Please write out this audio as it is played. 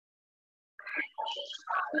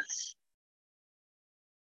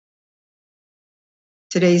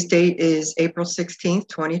Today's date is April 16th,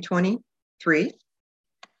 2023.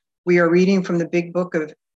 We are reading from the Big Book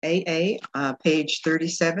of AA, page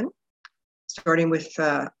 37, starting with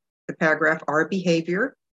the paragraph, Our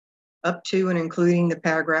Behavior, up to and including the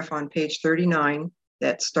paragraph on page 39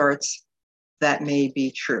 that starts, That May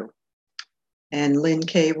Be True. And Lynn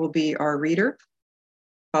K. will be our reader,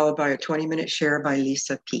 followed by a 20-minute share by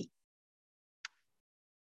Lisa P.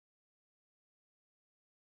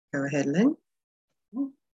 Go ahead, Lynn.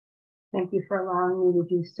 Thank you for allowing me to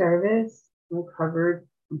do service. I'm a recovered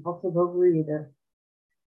compulsive overeater.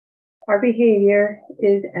 Our behavior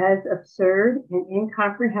is as absurd and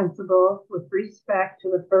incomprehensible with respect to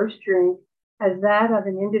the first drink as that of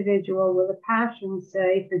an individual with a passion,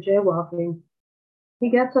 say, for jaywalking. He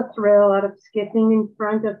gets a thrill out of skipping in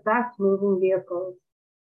front of fast-moving vehicles.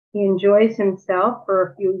 He enjoys himself for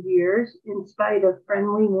a few years in spite of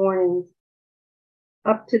friendly warnings.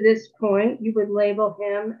 Up to this point, you would label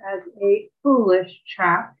him as a foolish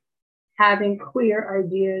chap, having queer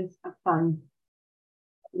ideas of fun.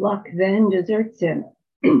 Luck then deserts him,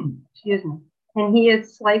 excuse me, and he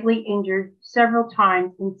is slightly injured several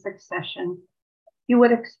times in succession. You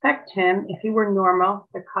would expect him, if he were normal,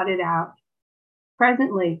 to cut it out.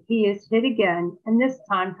 Presently, he is hit again, and this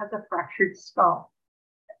time has a fractured skull.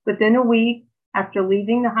 Within a week, after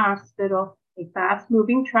leaving the hospital, a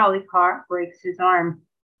fast-moving trolley car breaks his arm.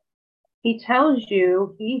 He tells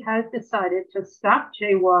you he has decided to stop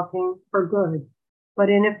jaywalking for good, but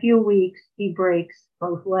in a few weeks, he breaks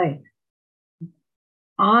both legs.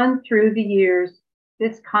 On through the years,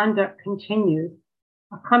 this conduct continues,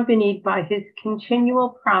 accompanied by his continual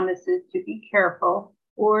promises to be careful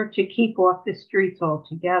or to keep off the streets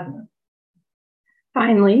altogether.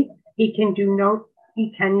 Finally, he can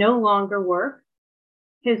no longer work.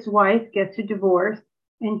 His wife gets a divorce,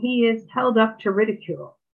 and he is held up to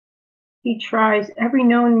ridicule. He tries every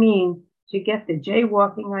known means to get the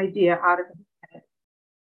jaywalking idea out of his head.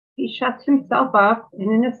 He shuts himself up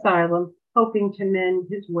in an asylum, hoping to mend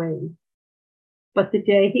his ways. But the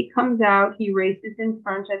day he comes out, he races in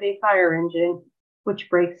front of a fire engine, which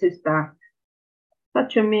breaks his back.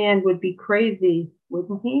 Such a man would be crazy,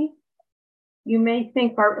 wouldn't he? You may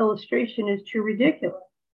think our illustration is too ridiculous,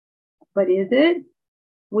 but is it?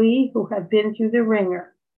 We who have been through the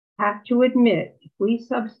ringer have to admit if we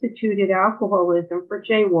substituted alcoholism for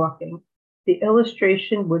jaywalking, the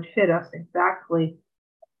illustration would fit us exactly.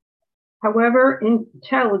 However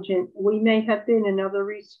intelligent we may have been in other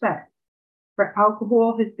respects, for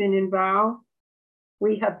alcohol has been involved,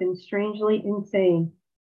 we have been strangely insane.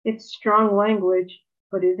 It's strong language,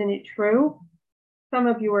 but isn't it true? Some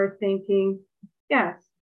of you are thinking, yes,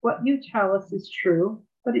 what you tell us is true,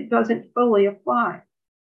 but it doesn't fully apply.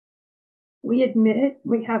 We admit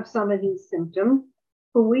we have some of these symptoms,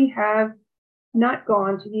 but we have not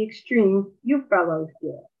gone to the extreme you fellows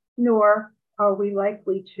did, nor are we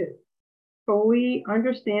likely to. For we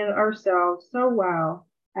understand ourselves so well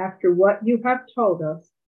after what you have told us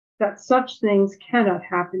that such things cannot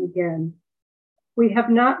happen again. We have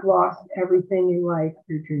not lost everything in life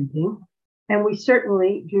through drinking, and we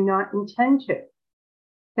certainly do not intend to.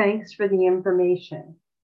 Thanks for the information.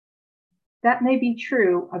 That may be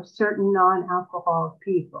true of certain non-alcoholic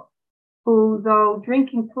people who, though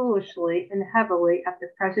drinking foolishly and heavily at the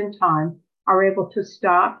present time, are able to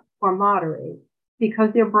stop or moderate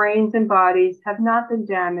because their brains and bodies have not been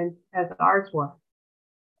damaged as ours was.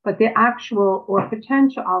 But the actual or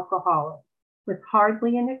potential alcoholic, with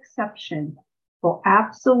hardly an exception, will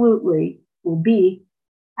be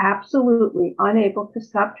absolutely unable to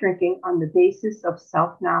stop drinking on the basis of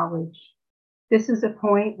self-knowledge. This is a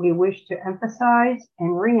point we wish to emphasize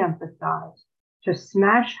and re-emphasize, to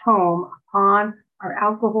smash home upon our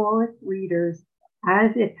alcoholic readers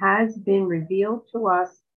as it has been revealed to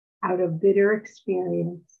us out of bitter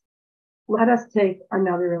experience. Let us take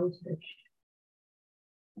another illustration.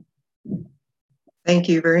 Thank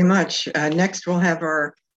you very much. Next, we'll have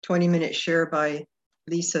our 20-minute share by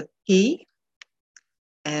Lisa P.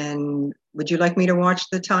 And would you like me to watch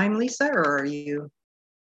the time, Lisa, or are you?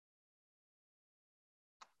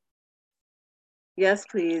 Yes,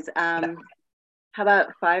 please. How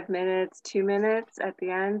about 5 minutes, 2 minutes at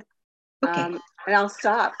the end? Okay. And I'll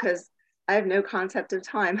stop because I have no concept of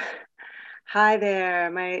time. Hi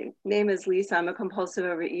there, my name is Lisa. I'm a compulsive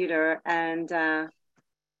overeater and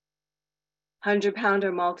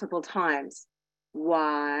 100-pounder multiple times.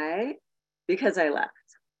 Why? Because I left.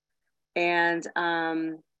 And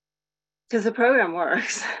because the program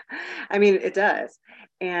works. I mean, it does.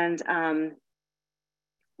 And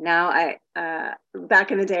Now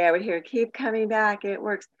back in the day, I would hear, keep coming back, it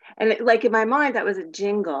works. And like in my mind, that was a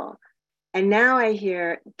jingle. And now I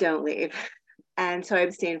hear, don't leave. And so I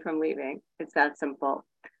abstain from leaving. It's that simple.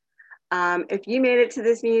 If you made it to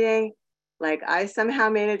this meeting, like I somehow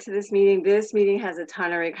made it to this meeting has a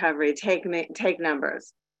ton of recovery. Take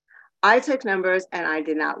numbers. I took numbers and I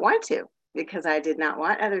did not want to because I did not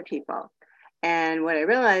want other people. And what I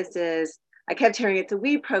realized is I kept hearing it's a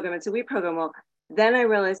we program, it's a we program. Well, then I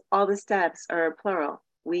realized all the steps are plural,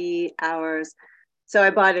 we, ours. So I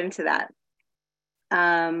bought into that.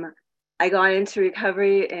 I got into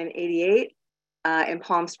recovery in 88 in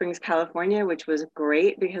Palm Springs, California, which was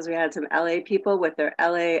great because we had some LA people with their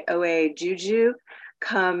LA OA juju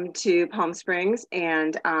come to Palm Springs.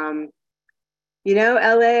 And,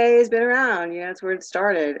 LA has been around, that's where it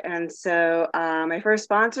started. And so my first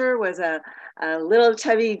sponsor was a little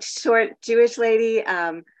chubby, short Jewish lady,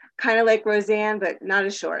 kind of like Roseanne, but not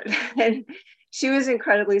as short. And she was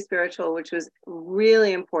incredibly spiritual, which was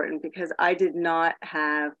really important because I did not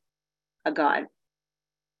have a God.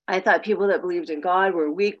 I thought people that believed in God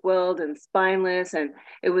were weak-willed and spineless, and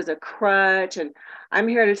it was a crutch. And I'm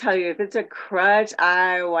here to tell you, if it's a crutch,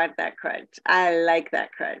 I want that crutch. I like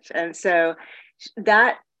that crutch. And so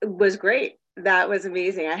that was great. That was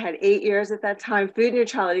amazing. I had 8 years at that time. Food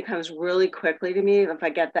neutrality comes really quickly to me if I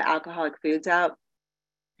get the alcoholic foods out.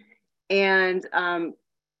 And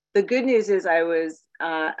the good news is I was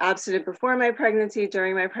abstinent before my pregnancy,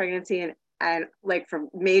 during my pregnancy, and like for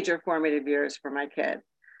major formative years for my kid.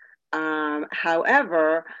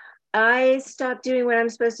 However, I stopped doing what I'm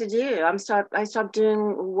supposed to do. I stopped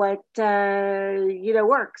doing what,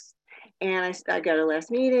 works. And I go to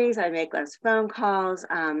less meetings. I make less phone calls.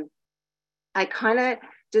 I kind of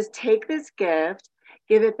just take this gift,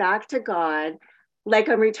 give it back to God, like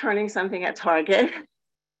I'm returning something at Target.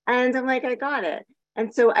 And I'm like, I got it.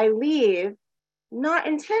 And so I leave, not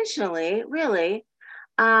intentionally, really,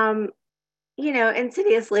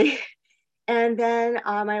 insidiously. And then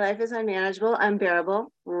my life is unmanageable,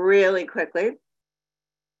 unbearable, really quickly.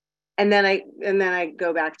 And then I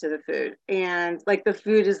go back to the food, and like the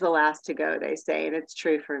food is the last to go, they say, and it's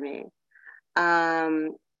true for me.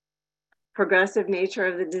 Progressive nature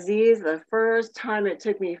of the disease. The first time it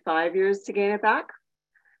took me 5 years to gain it back.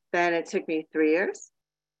 Then it took me 3 years.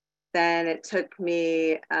 Then it took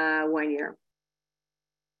me 1 year.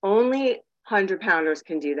 Only 100-pounders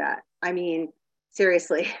can do that. I mean,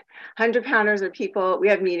 seriously, 100-pounders are people, we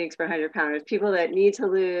have meetings for 100-pounders, people that need to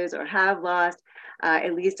lose or have lost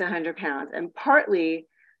at least 100 pounds. And partly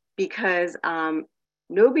because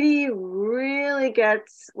nobody really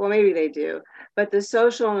gets, well, maybe they do, but the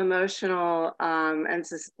social and emotional and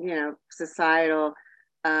societal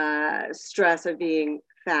stress of being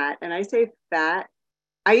fat. And I say fat,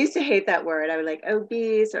 I used to hate that word. I would like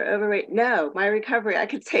obese or overweight. No, my recovery, I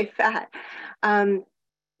could say fat.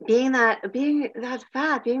 Being that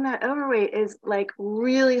fat, being that overweight is like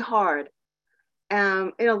really hard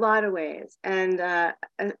in a lot of ways. And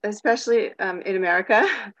especially in America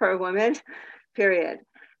for a woman, period.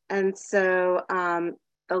 And so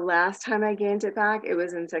the last time I gained it back, it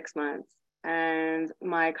was in 6 months. And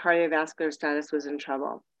my cardiovascular status was in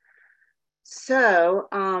trouble. So,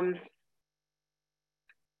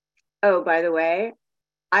 oh, by the way,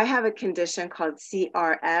 I have a condition called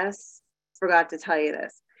CRS. Forgot to tell you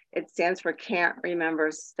this. It stands for can't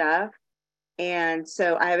remember stuff. And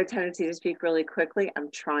so I have a tendency to speak really quickly.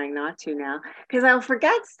 I'm trying not to now because I'll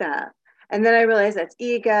forget stuff. And then I realize that's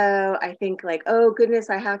ego. I think like, oh goodness,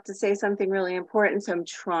 I have to say something really important. So I'm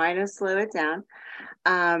trying to slow it down.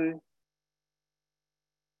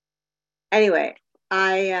 Anyway,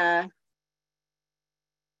 I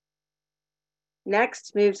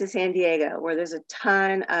next moved to San Diego, where there's a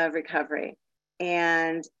ton of recovery.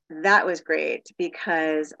 And that was great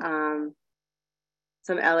because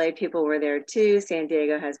some LA people were there too. San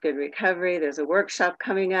Diego has good recovery. There's a workshop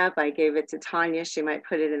coming up. I gave it to Tanya. She might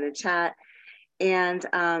put it in the chat. And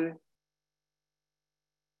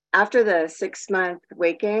after the 6-month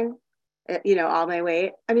weight gain, all my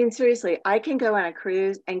weight, I mean, seriously, I can go on a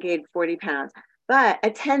cruise and gain 40 pounds, but a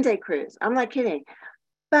 10-day cruise, I'm not kidding.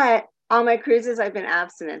 But on my cruises, I've been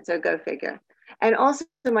abstinent, so go figure. And also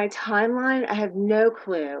my timeline, I have no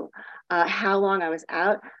clue how long I was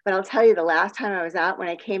out, but I'll tell you the last time I was out, when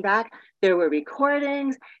I came back, there were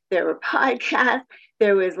recordings, there were podcasts,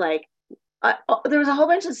 there was like, there was a whole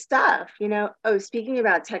bunch of stuff, Oh, speaking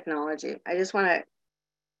about technology, I just want to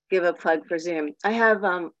give a plug for Zoom. I have,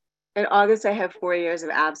 in August, I have 4 years of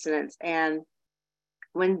abstinence. And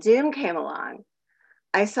when Zoom came along,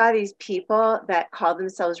 I saw these people that called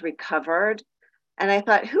themselves recovered. And I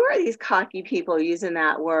thought, who are these cocky people using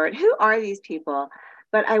that word? Who are these people?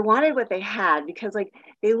 But I wanted what they had because like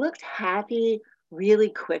they looked happy really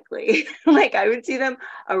quickly. Like I would see them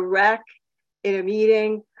a wreck in a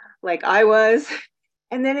meeting like I was.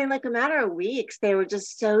 And then in like a matter of weeks, they were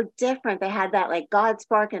just so different. They had that like God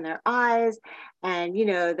spark in their eyes. And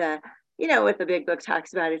what the big book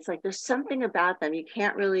talks about, it's like there's something about them. You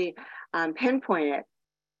can't really pinpoint it.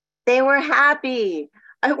 They were happy.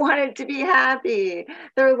 I wanted to be happy.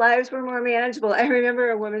 Their lives were more manageable. I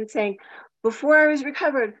remember a woman saying, before I was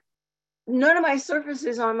recovered, none of my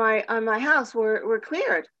surfaces on my house were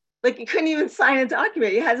cleared. Like you couldn't even sign a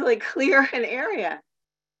document. You had to like clear an area.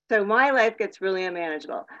 So my life gets really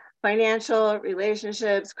unmanageable. Financial,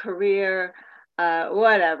 relationships, career,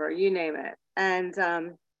 whatever, you name it. And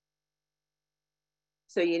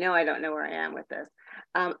so I don't know where I am with this.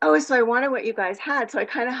 So I wanted what you guys had. So I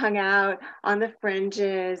kind of hung out on the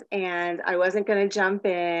fringes and I wasn't going to jump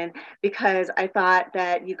in because I thought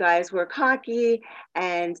that you guys were cocky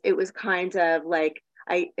and it was kind of like,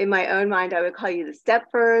 in my own mind, I would call you the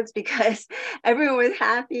Stepfords because everyone was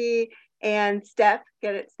happy and Step.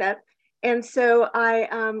 And so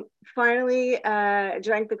I finally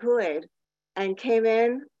drank the Kool-Aid and came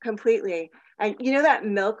in completely. And you know that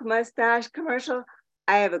milk mustache commercial?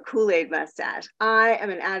 I have a Kool-Aid mustache. I am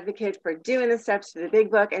an advocate for doing the steps to the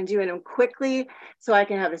big book and doing them quickly so I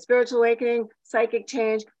can have a spiritual awakening, psychic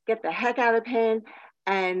change, get the heck out of pain.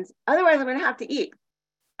 And otherwise I'm going to have to eat.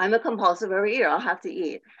 I'm a compulsive overeater. I'll have to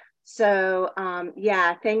eat. So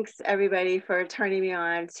thanks everybody for turning me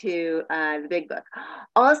on to the big book.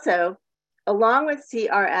 Also, along with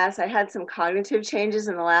CRS, I had some cognitive changes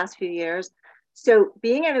in the last few years. So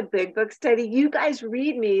being in a big book study, you guys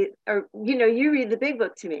read me, or you read the big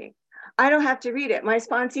book to me. I don't have to read it. My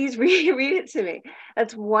sponsees read it to me.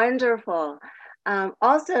 That's wonderful.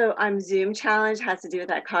 Also, I'm Zoom challenged, has to do with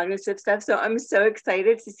that cognitive stuff. So I'm so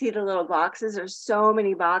excited to see the little boxes. There's so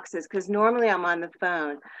many boxes because normally I'm on the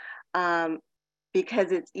phone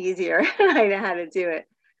because it's easier. I know how to do it.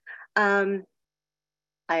 I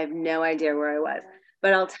have no idea where I was,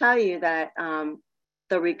 but I'll tell you that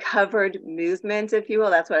the recovered movement, if you will,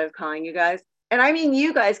 that's what I was calling you guys. And I mean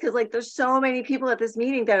you guys, because like there's so many people at this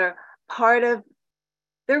meeting that are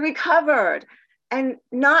they're recovered and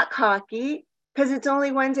not cocky because it's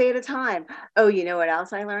only one day at a time. Oh, you know what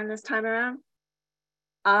else I learned this time around?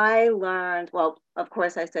 I learned, well, of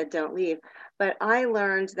course I said don't leave, but I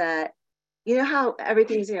learned that you know how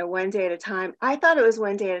everything's one day at a time. I thought it was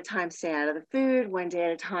one day at a time, stay out of the food, one day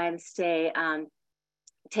at a time,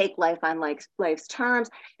 take life on life's terms.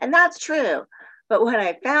 And that's true. But what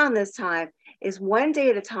I found this time is one day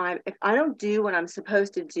at a time, if I don't do what I'm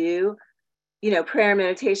supposed to do, prayer,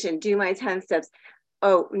 meditation, do my 10 steps.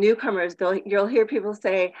 Oh, newcomers, you'll hear people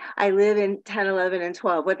say, I live in 10, 11, and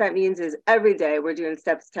 12. What that means is every day we're doing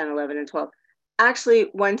steps 10, 11, and 12. Actually,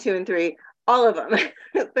 1, 2, and 3, all of them.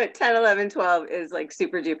 But 10, 11, 12 is like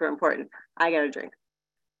super duper important. I got a drink.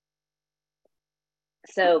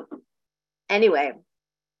 So anyway,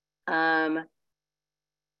 I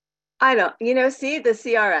don't, see the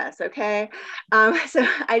CRS, okay? So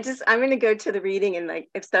I'm going to go to the reading and like,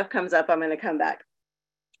 if stuff comes up, I'm going to come back.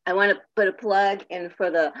 I want to put a plug in for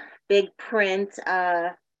the big print,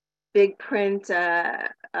 well, they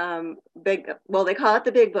call it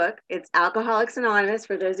the big book. It's Alcoholics Anonymous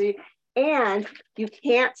for those of you, and you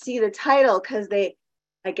can't see the title because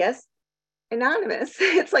I guess, anonymous.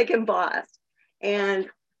 It's like embossed. And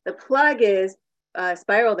the plug is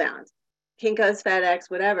spiral bound, Kinko's, FedEx,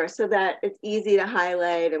 whatever, so that it's easy to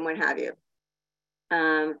highlight and what have you.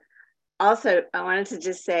 Also, I wanted to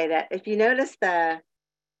just say that if you notice the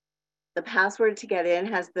password to get in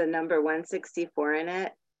has the number 164 in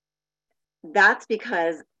it, that's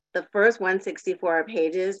because the first 164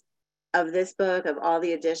 pages of this book, of all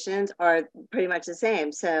the editions, are pretty much the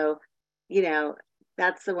same. So,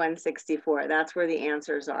 that's the 164. That's where the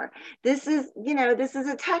answers are. This is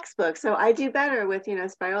a textbook. So I do better with,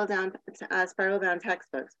 spiral bound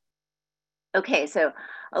textbooks. Okay, so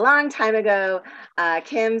a long time ago,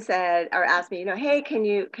 Kim said or asked me, hey, can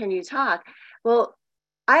you talk? Well,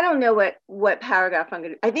 I don't know what paragraph I'm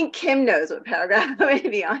going to, I think Kim knows what paragraph I'm going to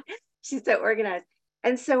be on. She's so organized.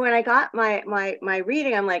 And so when I got my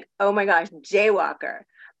reading, I'm like, oh my gosh, Jaywalker,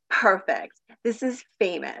 perfect. This is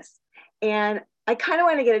famous. And I kind of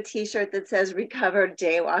want to get a t-shirt that says recovered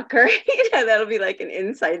Jaywalker. That'll be like an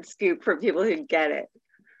inside scoop for people who get it.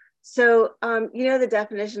 So, the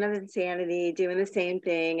definition of insanity, doing the same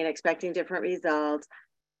thing and expecting different results.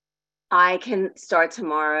 I can start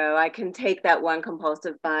tomorrow. I can take that one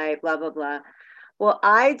compulsive bite, blah, blah, blah. Well,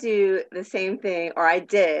 I do the same thing, or I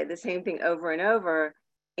did the same thing over and over,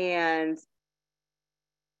 and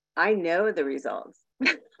I know the results.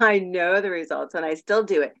 I know the results, and I still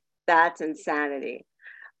do it. That's insanity.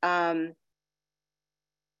 Oh,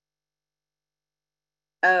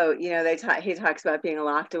 he talks about being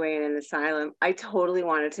locked away in an asylum. I totally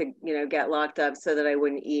wanted to, get locked up so that I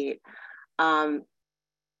wouldn't eat. Um,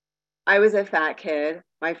 I was a fat kid.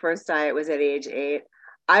 My first diet was at age 8.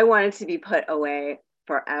 I wanted to be put away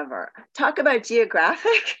forever. Talk about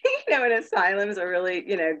geographic, and asylums are really,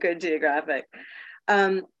 good geographic.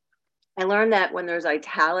 I learned that when there's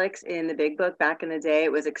italics in the big book back in the day,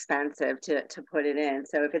 it was expensive to put it in.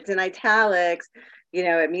 So if it's in italics,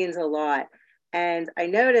 it means a lot. And I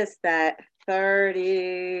noticed that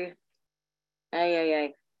 30,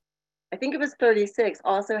 I think it was 36,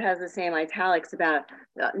 also has the same italics about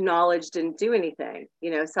knowledge didn't do anything,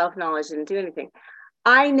 self-knowledge didn't do anything.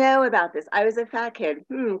 I know about this. I was a fat kid.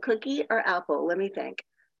 Cookie or apple? Let me think.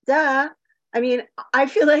 Duh. I mean, I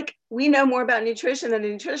feel like we know more about nutrition than a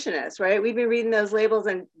nutritionist, right? We've been reading those labels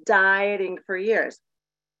and dieting for years.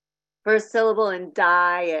 First syllable in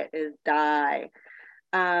diet is die.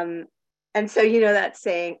 And so, that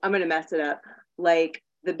saying, I'm going to mess it up. Like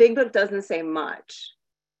the big book doesn't say much,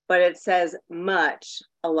 but it says much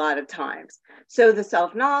a lot of times. So the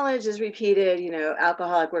self-knowledge is repeated,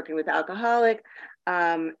 alcoholic working with alcoholic.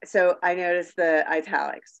 So I noticed the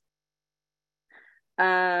italics.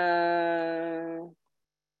 I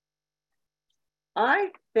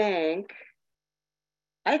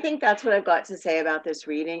think that's what I've got to say about this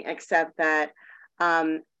reading, except that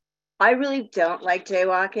I really don't like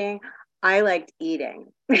jaywalking. I liked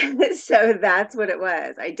eating. So that's what it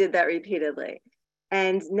was. I did that repeatedly.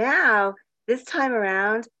 And now, this time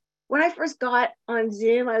around, when I first got on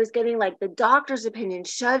Zoom, I was getting like the doctor's opinion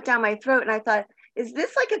shoved down my throat. And I thought, is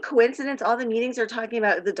this like a coincidence? All the meetings are talking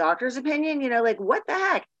about the doctor's opinion, like what the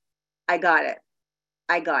heck? I got it.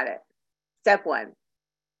 Step 1,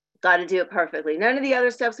 got to do it perfectly. None of the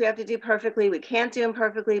other steps we have to do perfectly. We can't do them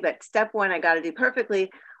perfectly, but step 1, I got to do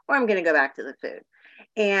perfectly, or I'm going to go back to the food.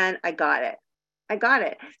 And I got it.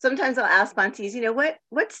 Sometimes I'll ask sponsees,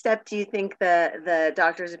 what step do you think the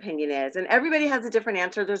doctor's opinion is? And everybody has a different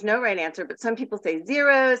answer. There's no right answer, but some people say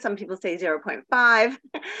 0, some people say 0.5.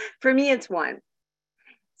 For me, it's 1.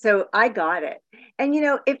 So I got it. And,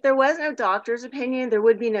 if there was no doctor's opinion, there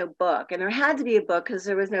would be no book. And there had to be a book because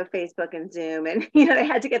there was no Facebook and Zoom. And, they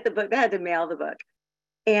had to get the book. They had to mail the book.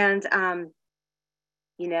 And,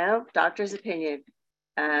 doctor's opinion.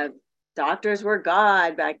 Doctors were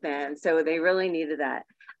God back then. So they really needed that.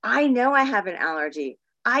 I know I have an allergy.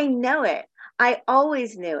 I know it. I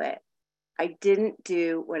always knew it. I didn't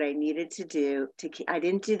do what I needed to do. I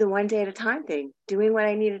didn't do the one day at a time thing, doing what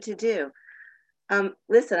I needed to do.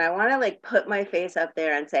 Listen, I want to put my face up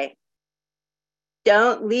there and say,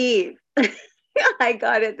 don't leave. I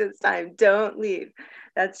got it this time. Don't leave.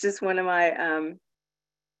 That's just one of my,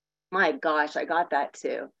 my gosh, I got that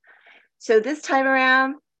too. So this time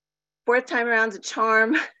around, 4th time around's a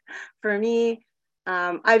charm for me.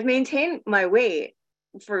 I've maintained my weight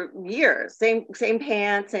for years. Same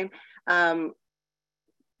pants, same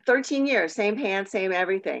 13 years, same pants, same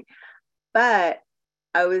everything. But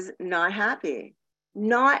I was not happy.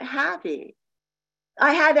 I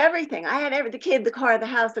had everything. The kid, the car, the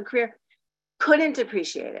house, the career. Couldn't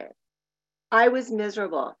appreciate it. I was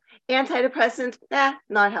miserable. Antidepressants,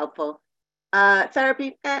 not helpful.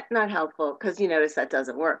 Therapy, not helpful, because you notice that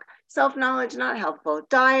doesn't work. Self-knowledge, not helpful.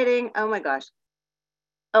 Dieting, oh my gosh.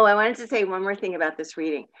 Oh, I wanted to say one more thing about this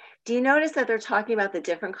reading. Do you notice that they're talking about the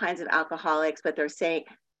different kinds of alcoholics, but they're saying,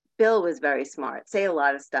 Bill was very smart, say a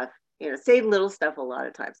lot of stuff, say little stuff a lot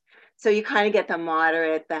of times. So you kind of get the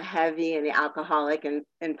moderate, the heavy, and the alcoholic in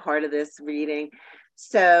part of this reading.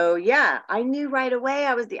 So yeah, I knew right away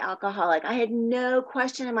I was the alcoholic. I had no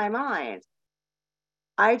question in my mind.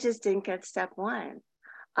 I just didn't get step 1.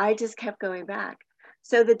 I just kept going back.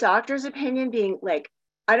 So the doctor's opinion being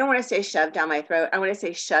I don't want to say shoved down my throat. I want to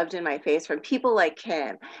say shoved in my face from people like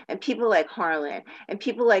Kim and people like Harlan and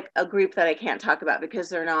people like a group that I can't talk about because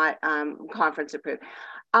they're not conference approved.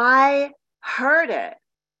 I heard it.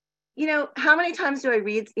 How many times do I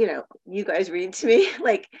read, you guys read to me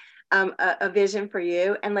a vision for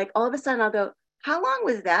you. And all of a sudden I'll go, how long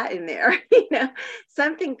was that in there?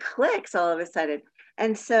 Something clicks all of a sudden.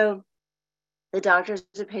 And so the doctor's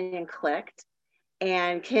opinion clicked.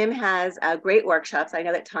 And Kim has great workshops. I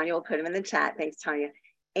know that Tanya will put them in the chat. Thanks, Tanya.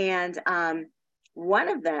 And one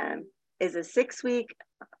of them is a 6-week,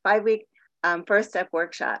 5-week first step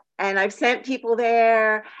workshop. And I've sent people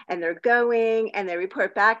there and they're going and they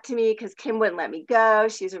report back to me because Kim wouldn't let me go.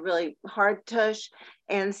 She's a really hard tush.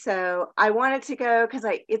 And so I wanted to go because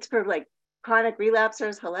it's for like chronic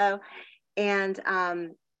relapsers. Hello. And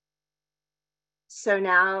so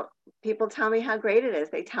now people tell me how great it is.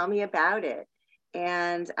 They tell me about it.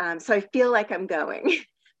 And so I feel like I'm going.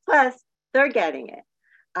 Plus, they're getting it.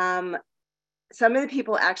 Some of the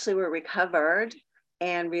people actually were recovered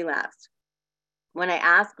and relapsed. When I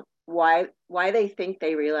ask why they think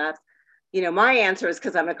they relapsed, my answer is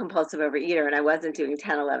because I'm a compulsive overeater and I wasn't doing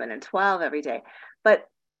 10, 11, and 12 every day. But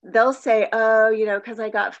they'll say, oh, because I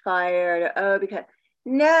got fired. Oh, because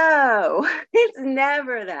no, it's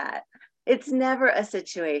never that. It's never a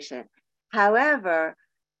situation. However,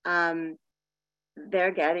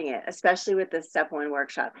 they're getting it, especially with the step 1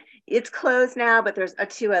 workshop. It's closed now, but there's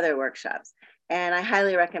 2 other workshops, and I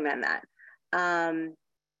highly recommend that.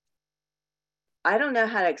 I don't know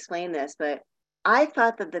how to explain this, but I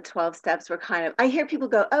thought that the 12 steps were I hear people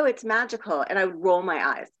go, oh, it's magical. And I would roll my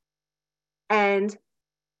eyes. And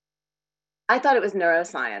I thought it was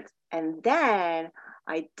neuroscience. And then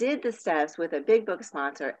I did the steps with a big book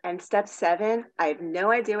sponsor. And step 7, I have no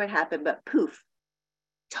idea what happened, but poof,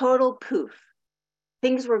 total poof.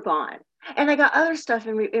 Things were gone. And I got other stuff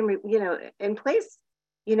in place.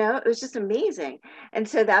 It was just amazing. And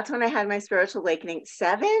so that's when I had my spiritual awakening.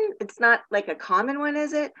 7, it's not like a common one,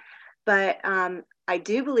 is it? But I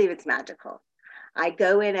do believe it's magical. I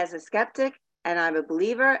go in as a skeptic and I'm a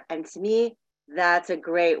believer. And to me, that's a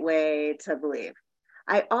great way to believe.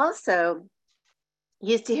 I also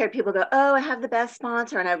used to hear people go, oh, I have the best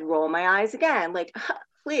sponsor. And I'd roll my eyes again, like,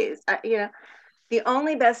 please, the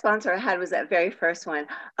only best sponsor I had was that very first one.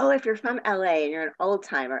 Oh, if you're from LA and you're an old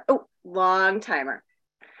timer, long timer.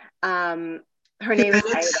 Her 2 name is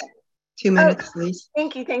minutes. Aida. 2 minutes, please.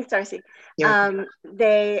 Thank you. Thanks, Darcy. Yeah.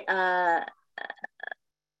 They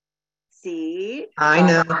see. I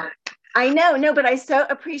know. I know, no, but I so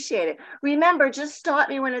appreciate it. Remember, just stop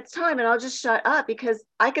me when it's time and I'll just shut up because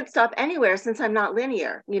I could stop anywhere since I'm not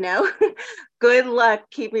linear, Good luck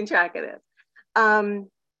keeping track of this.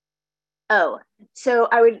 So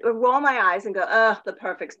I would roll my eyes and go, oh, the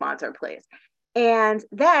perfect sponsor, please. And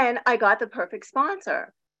then I got the perfect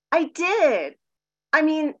sponsor. I did. I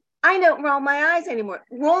mean, I don't roll my eyes anymore.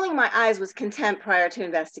 Rolling my eyes was contempt prior to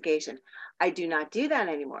investigation. I do not do that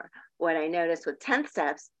anymore. What I noticed with 10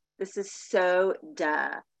 steps, this is so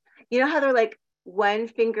duh. You know how they're like 1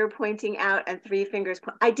 finger pointing out and 3 fingers.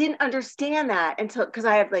 I didn't understand that because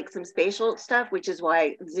I have like some spatial stuff, which is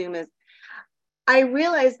why Zoom is. I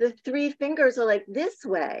realized the 3 fingers are like this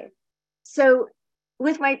way. So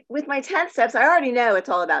with my 10 steps, I already know it's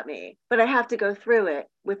all about me, but I have to go through it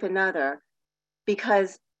with another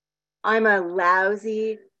because I'm a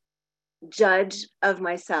lousy judge of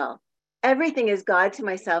myself. Everything is God to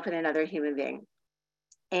myself and another human being.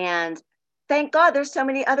 And thank God there's so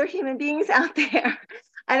many other human beings out there.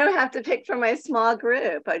 I don't have to pick from my small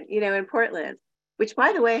group, in Portland, which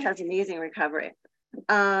by the way has amazing recovery.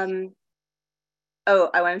 I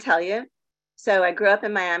want to tell you. So I grew up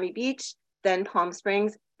in Miami Beach, then Palm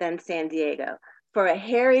Springs, then San Diego. For a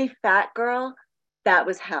hairy, fat girl, that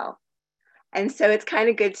was hell. And so it's kind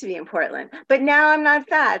of good to be in Portland. But now I'm not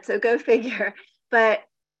fat, so go figure. But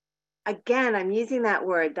again, I'm using that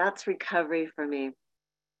word. That's recovery for me.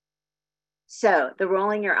 So the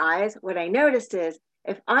rolling your eyes, what I noticed is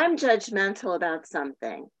if I'm judgmental about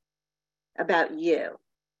something, about you,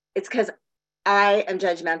 it's because I am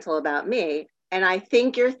judgmental about me. And I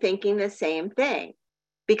think you're thinking the same thing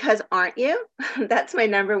because aren't you? That's my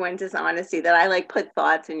number one dishonesty, that I like put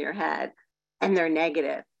thoughts in your head and they're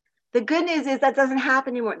negative. The good news is that doesn't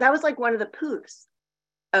happen anymore. That was like one of the poofs.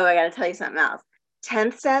 Oh, I got to tell you something else.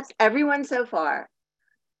 10 steps, everyone so far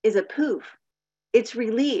is a poof. It's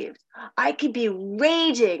relieved. I could be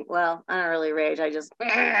raging. Well, I don't really rage. I just,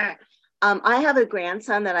 I have a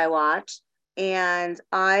grandson that I watch and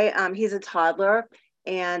he's a toddler.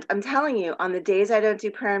 And I'm telling you, on the days I don't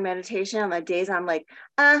do prayer and meditation, on the days I'm like,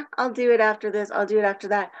 I'll do it after this, I'll do it after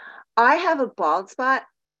that. I have a bald spot.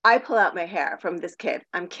 I pull out my hair from this kid.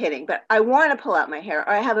 I'm kidding, but I want to pull out my hair. Or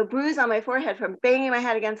I have a bruise on my forehead from banging my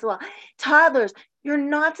head against the wall. Toddlers, you're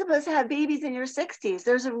not supposed to have babies in your 60s.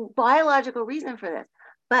 There's a biological reason for this.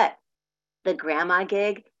 But the grandma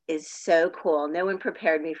gig is so cool. No one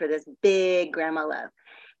prepared me for this big grandma love.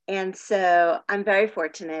 And so I'm very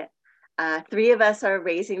fortunate. 3 of us are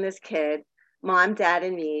raising this kid, mom, dad,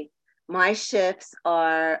 and me. My shifts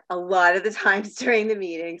are a lot of the times during the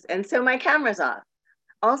meetings. And so my camera's off.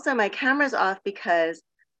 Also, my camera's off because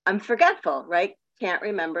I'm forgetful, right? Can't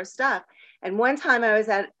remember stuff. And one time I was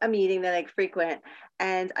at a meeting that I frequent,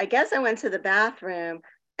 and I guess I went to the bathroom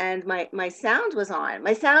and my sound was on.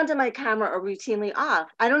 My sound and my camera are routinely off.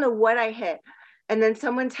 I don't know what I hit. And then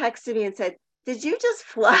someone texted me and said, "Did you just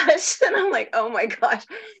flush?" And I'm like, oh my gosh.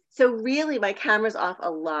 So really my camera's off a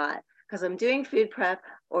lot because I'm doing food prep,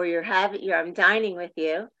 or I'm dining with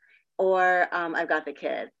you, or I've got the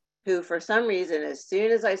kid who, for some reason, as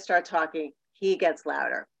soon as I start talking, he gets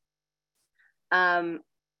louder. Oh,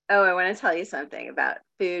 I want to tell you something about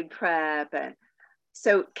food prep. And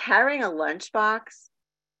so carrying a lunchbox,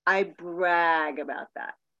 I brag about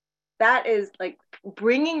that. That is like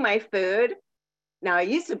bringing my food. Now, I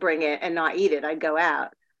used to bring it and not eat it. I'd go out.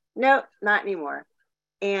 Nope, not anymore.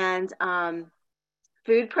 And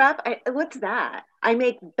food prep, what's that? I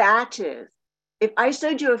make batches. If I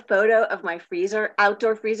showed you a photo of my freezer,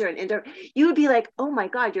 outdoor freezer and indoor, you would be like, oh my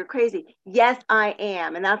God, you're crazy. Yes, I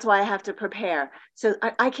am. And that's why I have to prepare. So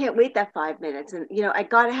I can't wait that 5 minutes. And, I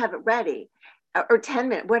got to have it ready, or 10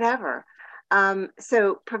 minutes, whatever.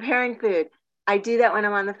 So preparing food, I do that when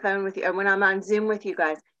I'm on the phone with you, or when I'm on Zoom with you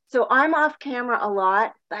guys. So I'm off camera a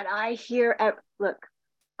lot, but I hear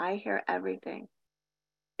everything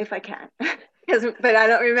if I can, but I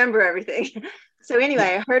don't remember everything. So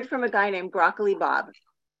anyway, I heard from a guy named Broccoli Bob.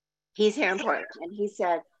 He's here in Portland, and he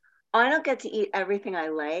said, I don't get to eat everything I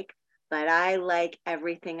like, but I like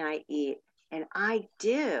everything I eat. And I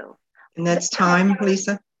do. And that's time,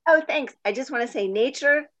 Lisa? Oh, thanks. I just want to say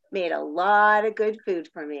nature made a lot of good food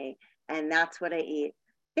for me, and that's what I eat.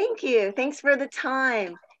 Thank you. Thanks for the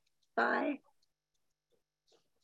time. Bye.